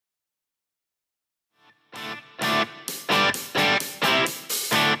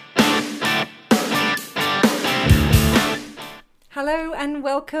Hello and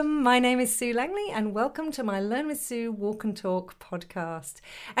welcome. My name is Sue Langley and welcome to my Learn with Sue Walk and Talk podcast.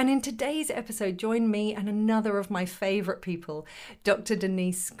 And in today's episode, join me and another of my favourite people, Dr.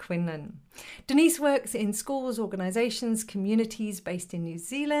 Denise Quinlan. Denise works in schools, organisations, communities based in New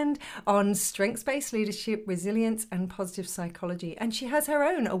Zealand on strengths-based leadership, resilience and positive psychology. And she has her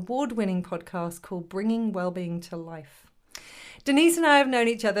own award-winning podcast called Bringing Wellbeing to Life. Denise and I have known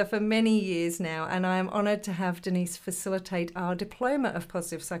each other for many years now, and I am honoured to have Denise facilitate our Diploma of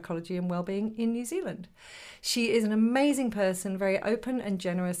Positive Psychology and Wellbeing in New Zealand. She is an amazing person, very open and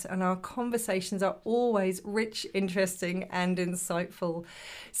generous, and our conversations are always rich, interesting and insightful.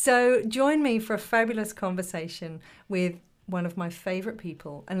 So join me for a fabulous conversation with one of my favourite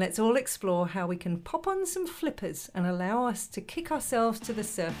people, and let's all explore how we can pop on some flippers and allow us to kick ourselves to the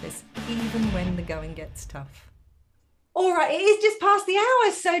surface even when the going gets tough. All right, it is just past the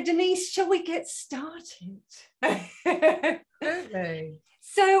hour. So Denise, shall we get started? Absolutely.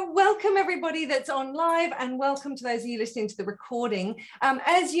 So welcome everybody that's on live and welcome to those of you listening to the recording.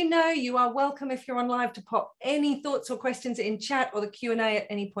 As you know, you are welcome if you're on live to pop any thoughts or questions in chat or the Q&A at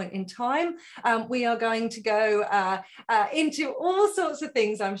any point in time. We are going to go into all sorts of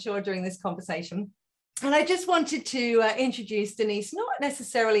things, I'm sure, during this conversation. And I just wanted to introduce Denise, not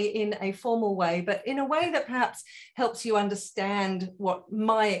necessarily in a formal way, but in a way that perhaps helps you understand what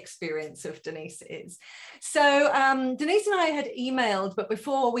my experience of Denise is. So Denise and I had emailed, but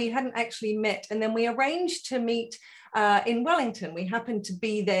before we hadn't actually met, and then we arranged to meet in Wellington. We happened to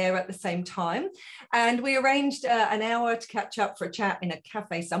be there at the same time, and we arranged an hour to catch up for a chat in a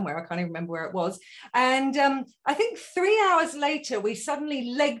cafe somewhere. I can't even remember where it was. And I think 3 hours later, we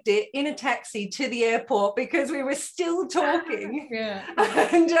suddenly legged it in a taxi to the airport because we were still talking. Yeah.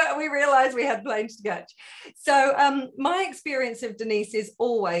 And we realized we had planes to catch. So my experience of Denise is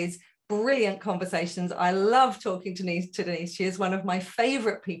always brilliant conversations. I love talking to Denise. She is one of my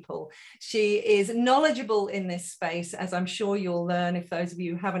favorite people. She is knowledgeable in this space, as I'm sure you'll learn if those of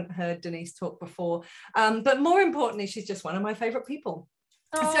you haven't heard Denise talk before. But more importantly, she's just one of my favorite people.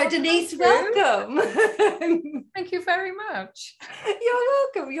 Oh, so Denise, welcome. Thank you very much.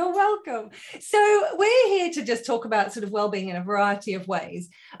 You're welcome. You're welcome. So we're here to just talk about sort of well-being in a variety of ways.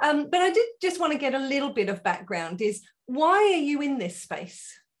 But I did just want to get a little bit of background is why are you in this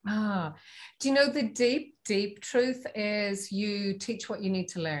space? Do you know the deep truth is you teach what you need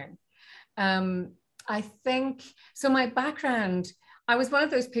to learn. I think, so my background, I was one of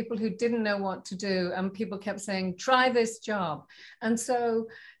those people who didn't know what to do and people kept saying, try this job. And so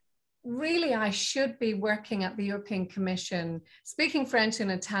really I should be working at the European Commission, speaking French and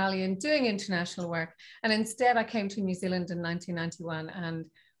Italian, doing international work. And instead I came to New Zealand in 1991 and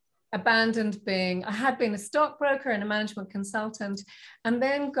abandoned I had been a stockbroker and a management consultant, and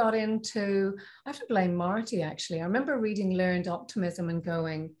then got into, I have to blame Marty actually. I remember reading Learned Optimism and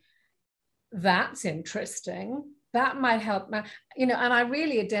going, that's interesting. That might help, and I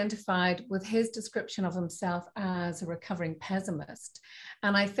really identified with his description of himself as a recovering pessimist.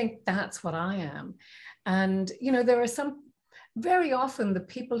 And I think that's what I am. And, there are very often the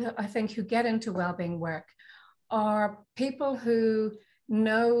people who I think who get into wellbeing work are people who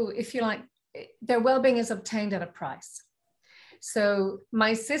know, if you like, their well-being is obtained at a price. So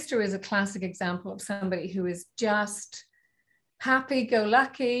my sister is a classic example of somebody who is just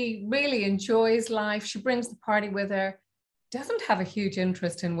happy-go-lucky, really enjoys life. She brings the party with her, doesn't have a huge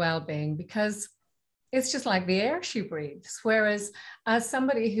interest in well-being because it's just like the air she breathes. Whereas as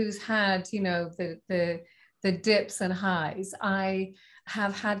somebody who's had, the dips and highs, I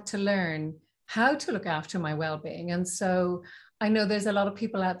have had to learn how to look after my well-being. And so I know there's a lot of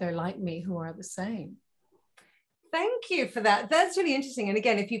people out there like me who are the same. Thank you for that. That's really interesting. And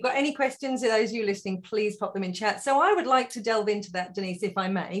again, if you've got any questions, those of you listening, please pop them in chat. So I would like to delve into that, Denise, if I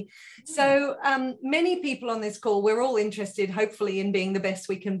may. So many people on this call, we're all interested, hopefully, in being the best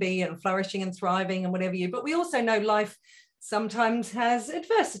we can be and flourishing and thriving and whatever but we also know life sometimes has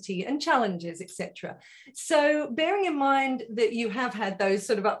adversity and challenges, etc. So bearing in mind that you have had those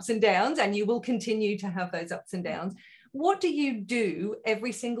sort of ups and downs, and you will continue to have those ups and downs, what do you do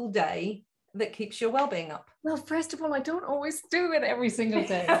every single day that keeps your well-being up? Well, first of all, I don't always do it every single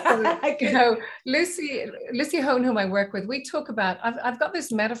day. So, Lucy Hone, whom I work with, we talk about, I've got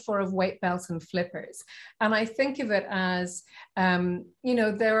this metaphor of weight belts and flippers. And I think of it as,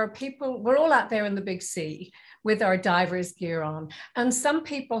 there are people, we're all out there in the big sea, with our diver's gear on. And some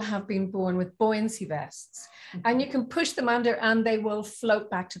people have been born with buoyancy vests, and you can push them under and they will float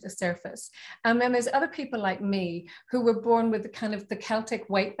back to the surface. And then there's other people like me who were born with the kind of the Celtic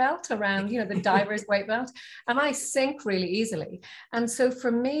weight belt around, you know, the diver's weight belt, and I sink really easily. And so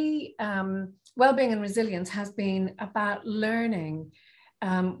for me, well-being and resilience has been about learning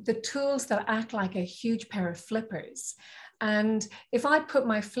the tools that act like a huge pair of flippers. And if I put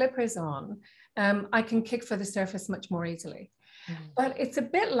my flippers on, I can kick for the surface much more easily. But it's a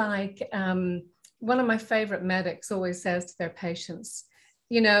bit like one of my favorite medics always says to their patients,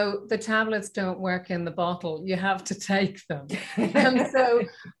 you know, the tablets don't work in the bottle, you have to take them. And so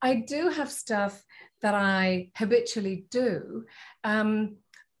I do have stuff that I habitually do.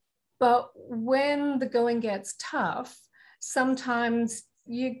 But when the going gets tough, sometimes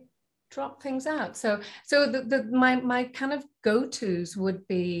you drop things out. So my kind of go-tos would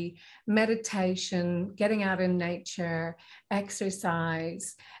be meditation, getting out in nature,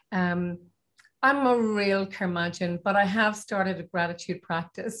 exercise. I'm a real curmudgeon, but I have started a gratitude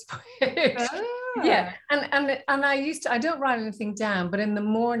practice. Yeah, and I don't write anything down, but in the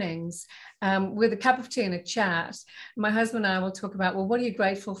mornings, with a cup of tea and a chat, my husband and I will talk about, well, what are you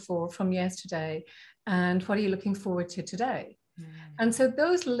grateful for from yesterday, and what are you looking forward to today? And so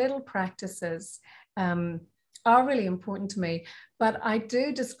those little practices are really important to me, but I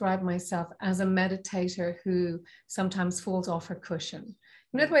do describe myself as a meditator who sometimes falls off her cushion.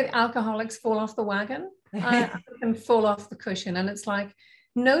 You know the way the alcoholics fall off the wagon? I can fall off the cushion, and it's like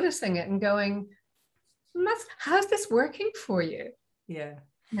noticing it and going, how's this working for you? Yeah.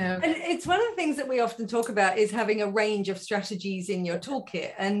 No. And it's one of the things that we often talk about is having a range of strategies in your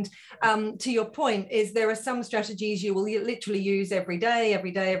toolkit. And to your point is there are some strategies you will literally use every day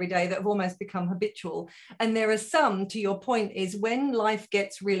that have almost become habitual. And there are some, to your point, is when life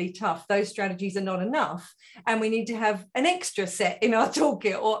gets really tough, those strategies are not enough. And we need to have an extra set in our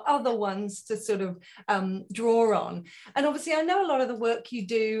toolkit or other ones to sort of draw on. And obviously, I know a lot of the work you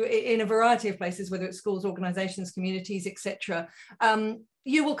do in a variety of places, whether it's schools, organizations, communities, etc.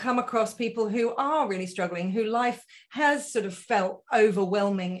 You will come across people who are really struggling, who life has sort of felt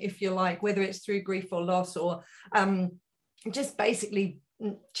overwhelming, if you like, whether it's through grief or loss or just basically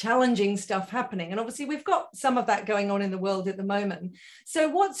challenging stuff happening. And obviously we've got some of that going on in the world at the moment. So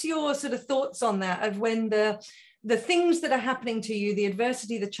what's your sort of thoughts on that, of when the things that are happening to you, the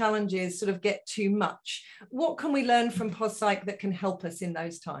adversity, the challenges sort of get too much? What can we learn from POSPSYCH that can help us in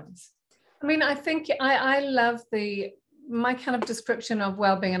those times? I mean, I think I love my kind of description of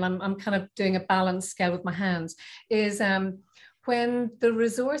well-being, and I'm kind of doing a balance scale with my hands, is when the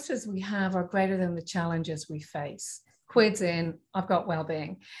resources we have are greater than the challenges we face. Quids in, I've got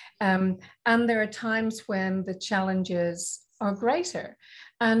well-being. And there are times when the challenges are greater.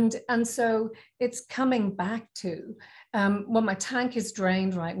 And so it's coming back to, well, my tank is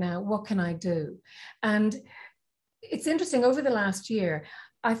drained right now, what can I do? And it's interesting, over the last year,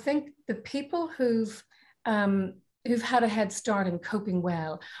 I think the people who've had a head start in coping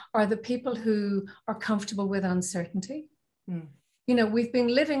well are the people who are comfortable with uncertainty. You know, we've been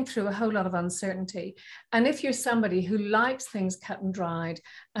living through a whole lot of uncertainty. And if you're somebody who likes things cut and dried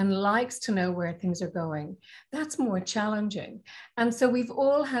and likes to know where things are going, that's more challenging. And so we've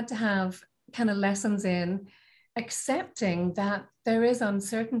all had to have kind of lessons in accepting that there is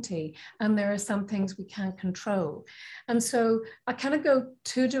uncertainty and there are some things we can't control. And so I kind of go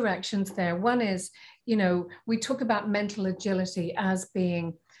two directions there. One is, you know, we talk about mental agility as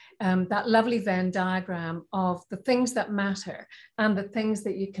being that lovely Venn diagram of the things that matter and the things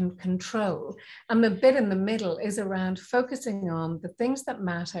that you can control. And the bit in the middle is around focusing on the things that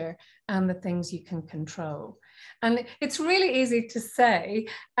matter and the things you can control. And it's really easy to say,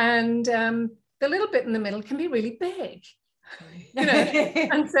 and the little bit in the middle can be really big. You know?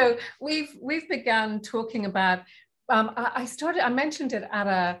 And so we've begun talking about, I mentioned it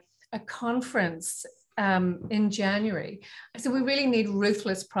at a conference in January. So we really need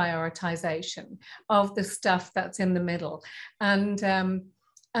ruthless prioritization of the stuff that's in the middle. And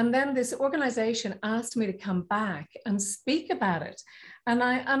then this organization asked me to come back and speak about it. And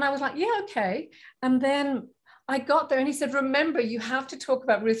I was like, yeah, okay. And then I got there and he said, remember, you have to talk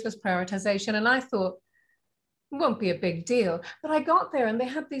about ruthless prioritization. And I thought, it won't be a big deal. But I got there and they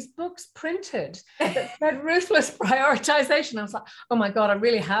had these books printed that said ruthless prioritization. I was like, oh my God, I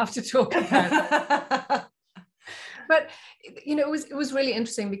really have to talk about it. But, you know, it was really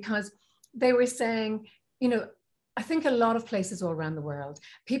interesting because they were saying, you know, I think a lot of places all around the world,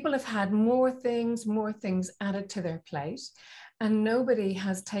 people have had more things added to their plate, and nobody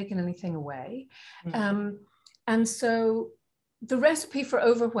has taken anything away. And so the recipe for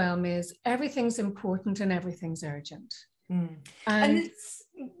overwhelm is everything's important and everything's urgent. And it's,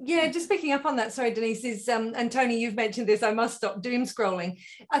 yeah, just picking up on that, sorry, Denise, is and Tony, you've mentioned this, I must stop doom scrolling.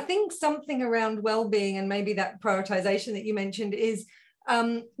 I think something around well-being and maybe that prioritization that you mentioned is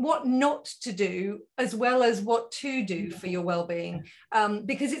what not to do as well as what to do for your well-being,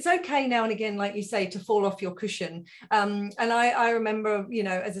 because it's okay now and again, like you say, to fall off your cushion. And I remember, you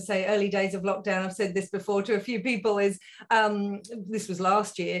know, as I say, early days of lockdown, I've said this before to a few people, is this was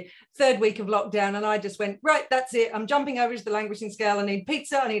last year, third week of lockdown, and I just went, right, that's it, I'm jumping over to the languishing scale. I need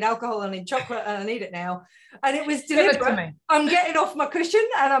pizza, I need alcohol, I need chocolate, and I need it now. And it was deliberate. I'm getting off my cushion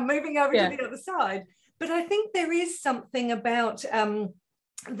and I'm moving over to the other side. But I think there is something about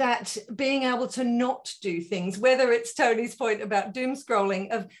that being able to not do things, whether it's Tony's point about doom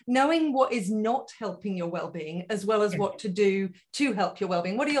scrolling, of knowing what is not helping your well-being as well as what to do to help your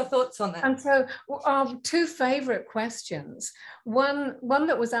well-being. What are your thoughts on that? And so two favorite questions. One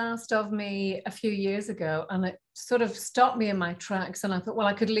that was asked of me a few years ago, and it sort of stopped me in my tracks. And I thought, well,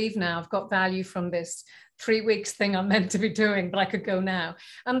 I could leave now. I've got value from this 3 weeks thing I'm meant to be doing, but I could go now.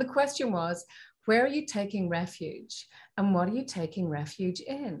 And the question was, where are you taking refuge and what are you taking refuge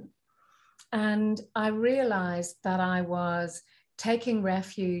in? And I realized that I was taking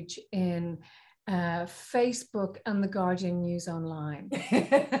refuge in Facebook and the Guardian News Online.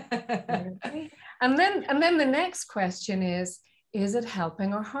 And then the next question is it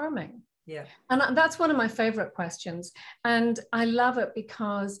helping or harming? Yeah. And that's one of my favorite questions. And I love it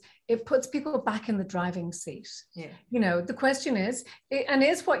because it puts people back in the driving seat. Yeah. You know, the question is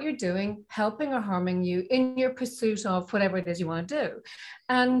what you're doing helping or harming you in your pursuit of whatever it is you want to do?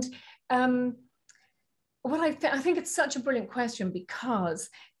 And what I think it's such a brilliant question because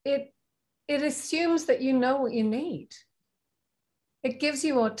it assumes that you know what you need. It gives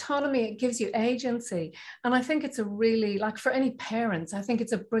you autonomy, it gives you agency. And I think it's a really, like for any parents, I think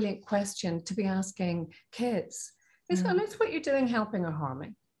it's a brilliant question to be asking kids. Is what you're doing helping or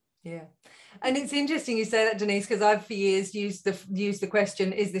harming? Yeah. And it's interesting you say that, Denise, because I've for years used the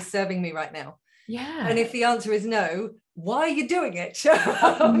question, is this serving me right now? Yeah. And if the answer is no, why are you doing it?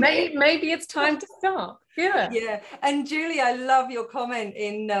 Maybe it's time to stop. Yeah. Yeah. And Julie, I love your comment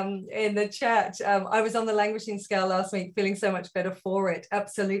in the chat. I was on the languishing scale last week, feeling so much better for it.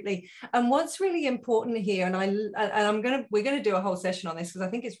 Absolutely. And what's really important here, and we're gonna do a whole session on this because I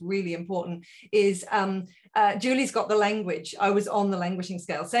think it's really important, is Julie's got the language. I was on the languishing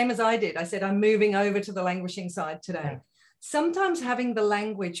scale, same as I did. I said, I'm moving over to the languishing side today. Yeah. Sometimes having the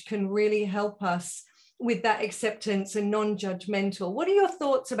language can really help us with that acceptance and non-judgmental. What are your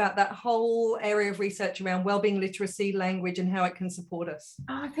thoughts about that whole area of research around wellbeing literacy, language, and how it can support us?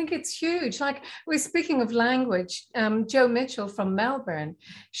 Oh, I think it's huge. Like, we're speaking of language, Jo Mitchell from Melbourne,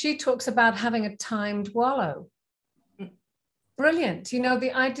 she talks about having a timed wallow. Brilliant. You know,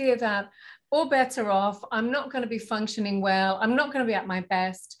 the idea that all bets are off, I'm not going to be functioning well, I'm not going to be at my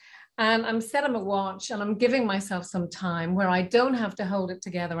best, and I'm setting a watch and I'm giving myself some time where I don't have to hold it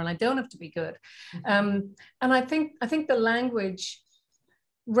together and I don't have to be good. And I think the language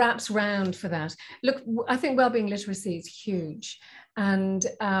wraps round for that. Look, I think wellbeing literacy is huge. And,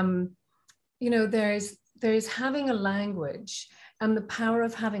 you know, there's having a language and the power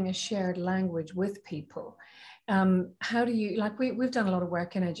of having a shared language with people. How do you, like, we've done a lot of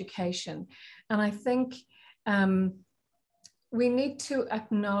work in education. And I think, we need to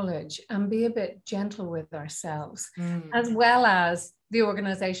acknowledge and be a bit gentle with ourselves, as well as the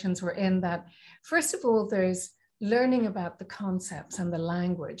organizations we're in, that first of all, there's learning about the concepts and the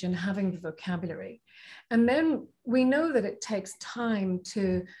language and having the vocabulary. And then we know that it takes time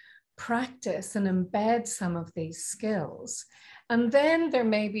to practice and embed some of these skills. And then there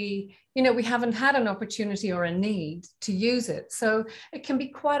may be, you know, we haven't had an opportunity or a need to use it. So it can be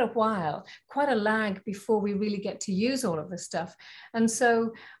quite a while, quite a lag before we really get to use all of this stuff. And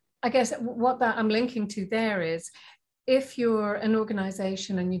so I guess what that I'm linking to there is, if you're an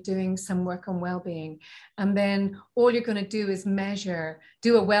organization and you're doing some work on well-being, and then all you're going to do is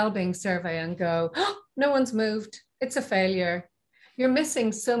do a well-being survey and go, oh, no one's moved, it's a failure. You're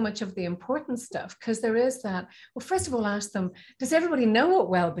missing so much of the important stuff, because there is that. Well, first of all, ask them, does everybody know what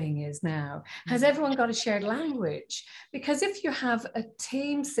well-being is now? Has everyone got a shared language? Because if you have a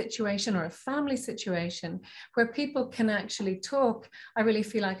team situation or a family situation where people can actually talk, I really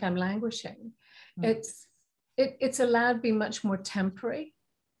feel like I'm languishing. It's allowed to be much more temporary.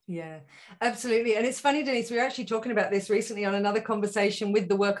 Yeah, absolutely. And it's funny, Denise, we were actually talking about this recently on another conversation with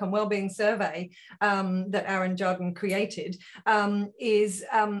the Work on Wellbeing survey that Aaron Jardin created,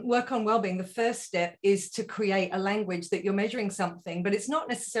 Work on Wellbeing. The first step is to create a language that you're measuring something, but it's not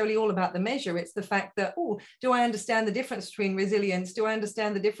necessarily all about the measure. It's the fact that, oh, do I understand the difference between resilience? Do I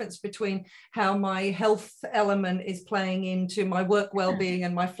understand the difference between how my health element is playing into my work wellbeing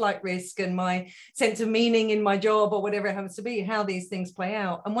and my flight risk and my sense of meaning in my job or whatever it happens to be, how these things play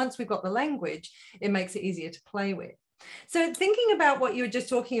out. And once we've got the language, it makes it easier to play with. So thinking about what you were just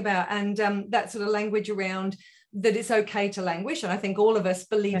talking about and that sort of language around that it's okay to languish. And I think all of us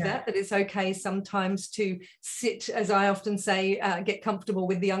believe that it's okay sometimes to sit, as I often say, get comfortable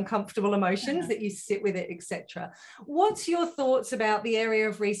with the uncomfortable emotions, that you sit with it, etc. What's your thoughts about the area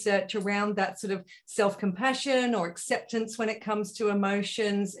of research around that sort of self-compassion or acceptance when it comes to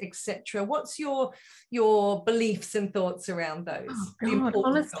emotions, etc.? What's your beliefs and thoughts around those? Oh, God,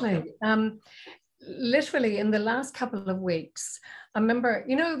 honestly, literally in the last couple of weeks, I remember,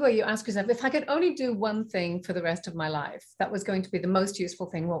 you know, where you ask yourself, if I could only do one thing for the rest of my life, that was going to be the most useful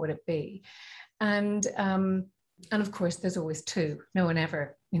thing, what would it be? And of course, there's always two. No one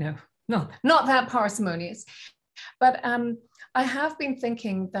ever, you know, not that parsimonious. But I have been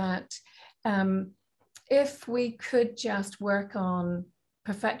thinking that if we could just work on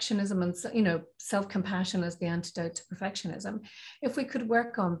perfectionism and, you know, self-compassion as the antidote to perfectionism, if we could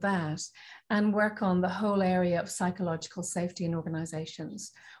work on that and work on the whole area of psychological safety in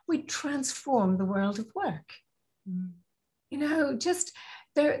organizations, we transform the world of work. You know, just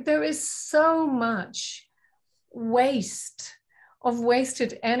there is so much wasted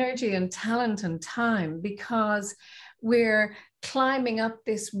energy and talent and time because we're climbing up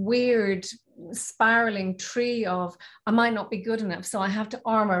this weird spiraling tree of, I might not be good enough, so I have to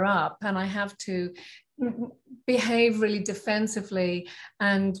armor up and I have to behave really defensively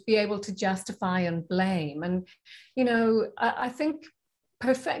and be able to justify and blame. And, you know, I think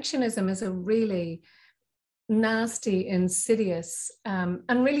perfectionism is a really nasty, insidious, and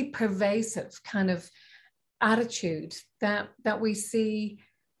really pervasive kind of attitude that we see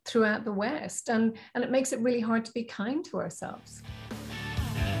throughout the West. And it makes it really hard to be kind to ourselves.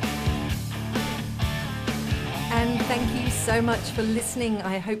 And thank you so much for listening.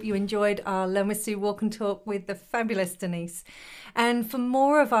 I hope you enjoyed our Learn with Sue Walk and Talk with the fabulous Denise. And for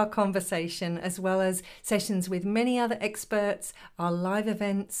more of our conversation, as well as sessions with many other experts, our live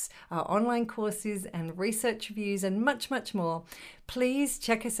events, our online courses and research reviews and much, much more, please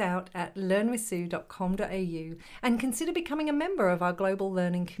check us out at learnwithsue.com.au and consider becoming a member of our global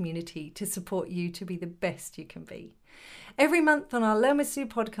learning community to support you to be the best you can be. Every month on our Learn with Sue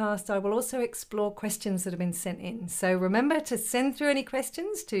podcast, I will also explore questions that have been sent in. So remember to send through any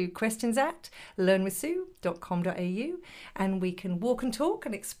questions to questions@learnwithsue.com.au and we can walk and talk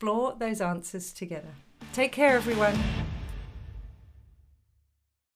and explore those answers together. Take care, everyone.